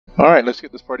Alright, let's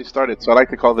get this party started. So I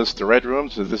like to call this the red room,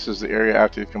 so this is the area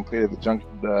after you've completed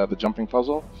the jumping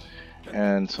puzzle.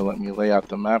 And so let me lay out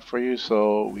the map for you.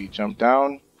 So we jump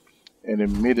down, and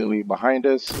immediately behind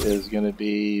us is going to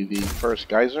be the first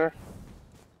geyser.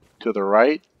 To the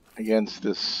right, against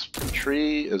this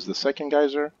tree, is the second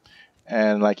geyser.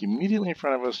 And like immediately in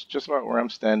front of us, just about where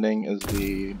I'm standing, is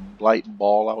the blight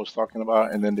ball I was talking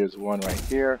about. And then there's one right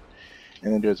here.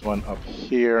 And then there's one up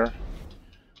here.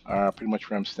 Pretty much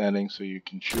where I'm standing, so you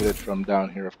can shoot it from down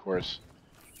here, of course.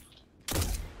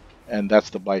 And that's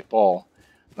the blight ball.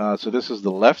 So this is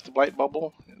the left blight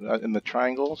bubble in the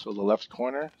triangle, so the left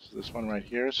corner. So this one right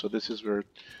here. So this is where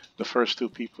the first two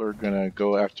people are going to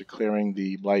go after clearing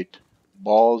the blight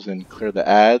balls and clear the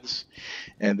ads.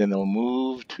 And then they'll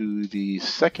move to the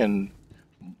second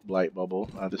blight bubble.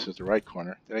 This is the right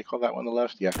corner. Did I call that one the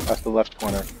left? Yeah, that's the left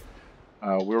corner.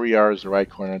 Where we are is the right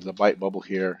corner, the blight bubble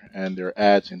here, and there are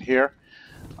ads in here.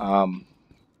 And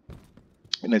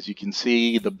as you can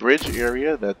see, the bridge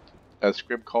area, that as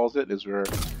Scrib calls it, is where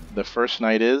the first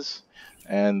knight is.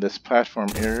 And this platform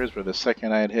area is where the second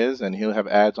knight is, and he'll have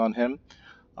ads on him.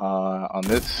 On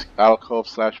this alcove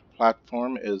 /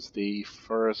 platform is the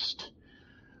first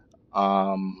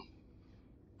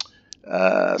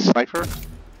sniper.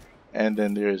 And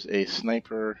then there's a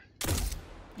sniper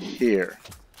here.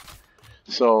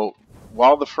 So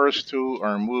while the first two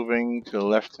are moving to the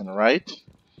left and right,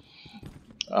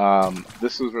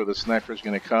 this is where the sniper is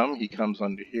going to come. He comes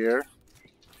under here,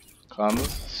 comes,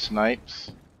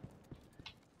 snipes,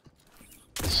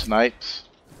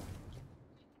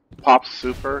 pops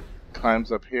super,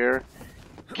 climbs up here,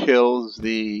 kills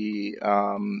the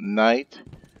knight,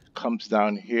 comes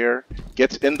down here,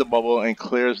 gets in the bubble and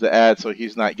clears the ad so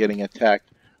he's not getting attacked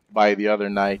by the other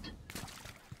knight.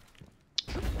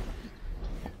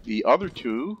 The other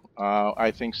two, I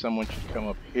think someone should come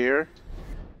up here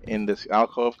in this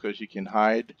alcove because you can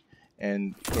hide,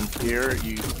 and from here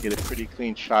you get a pretty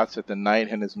clean shots at the knight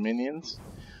and his minions.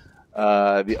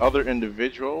 The other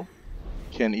individual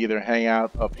can either hang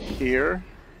out up here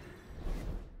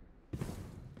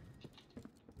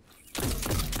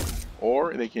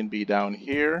or they can be down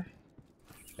here.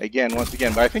 Again, once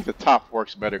again, but I think the top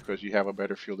works better because you have a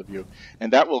better field of view,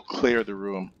 and that will clear the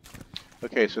room.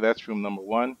 Okay, so that's room number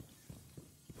one.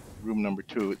 Room number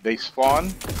two. They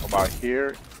spawn about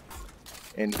here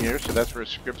and here, so that's where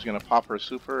Scrib's going to pop her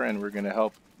super, and we're going to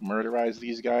help murderize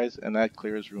these guys, and that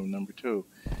clears room number two.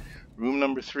 Room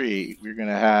number three, we're going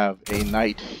to have a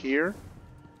knight here,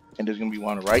 and there's going to be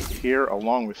one right here,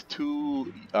 along with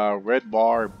two red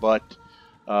bar but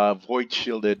void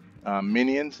shielded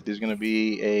minions. There's going to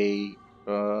be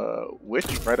a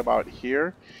witch right about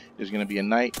here. There's going to be a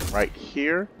knight right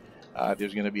here.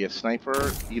 There's going to be a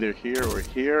sniper either here or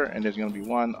here, and there's going to be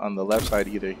one on the left side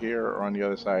either here or on the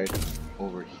other side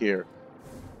over here.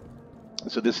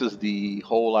 So this is the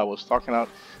hole I was talking about.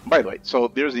 By the way, so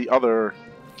there's the other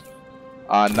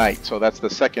knight. So that's the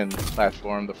second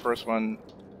platform. The first one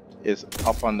is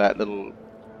up on that little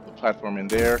platform in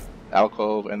there,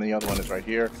 alcove, and the other one is right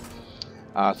here.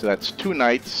 So that's two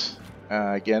knights.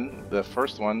 Again, the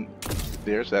first one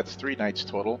there, so that's three knights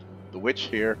total. The witch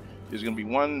here. There's going to be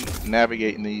one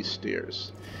navigating these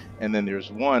stairs. And then there's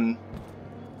one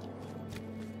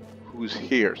who's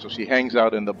here. So she hangs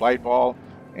out in the blight ball,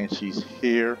 and she's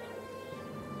here.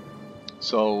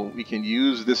 So we can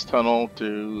use this tunnel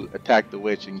to attack the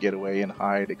witch and get away and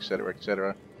hide, etc.,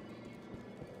 etc.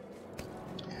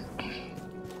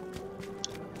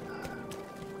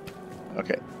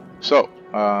 Okay, so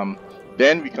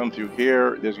then we come through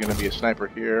here. There's going to be a sniper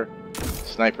here,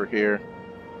 sniper here,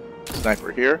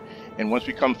 sniper here. And once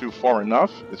we come through far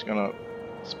enough, it's going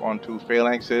to spawn two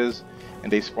phalanxes,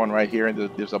 and they spawn right here. And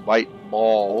there's a blight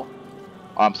ball.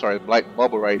 I'm sorry, blight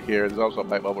bubble right here. There's also a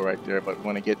blight bubble right there, but we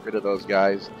want to get rid of those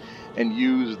guys and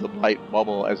use the blight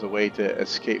bubble as a way to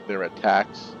escape their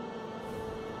attacks.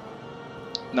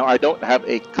 Now, I don't have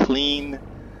a clean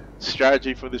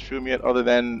strategy for this room yet, other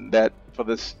than that for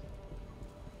this,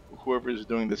 whoever is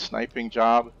doing the sniping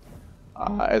job,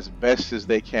 as best as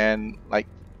they can. Like,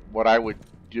 what I would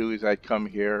do is I'd come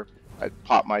here, I'd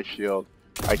pop my shield,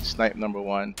 I'd snipe number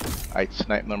one, I'd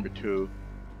snipe number two,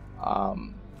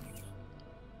 and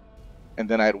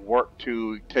then I'd work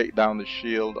to take down the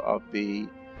shield of the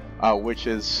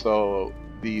witches, so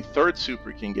the third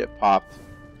super can get popped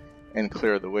and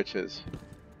clear the witches.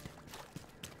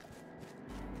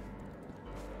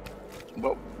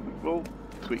 But we'll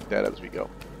tweak that as we go.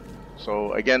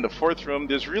 So again, the fourth room,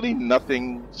 there's really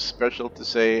nothing special to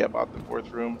say about the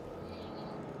fourth room,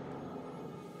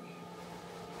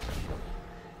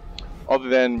 other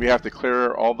than we have to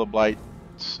clear all the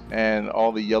blights and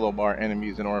all the yellow bar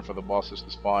enemies in order for the bosses to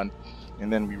spawn.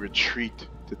 And then we retreat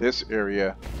to this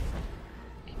area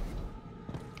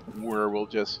where we'll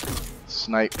just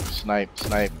snipe,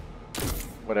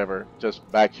 whatever. Just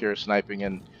back here sniping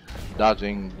and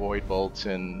dodging void bolts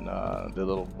and the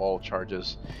little ball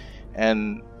charges.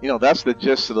 And, you know, that's the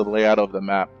gist of the layout of the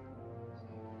map.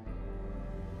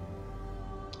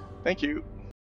 Thank you.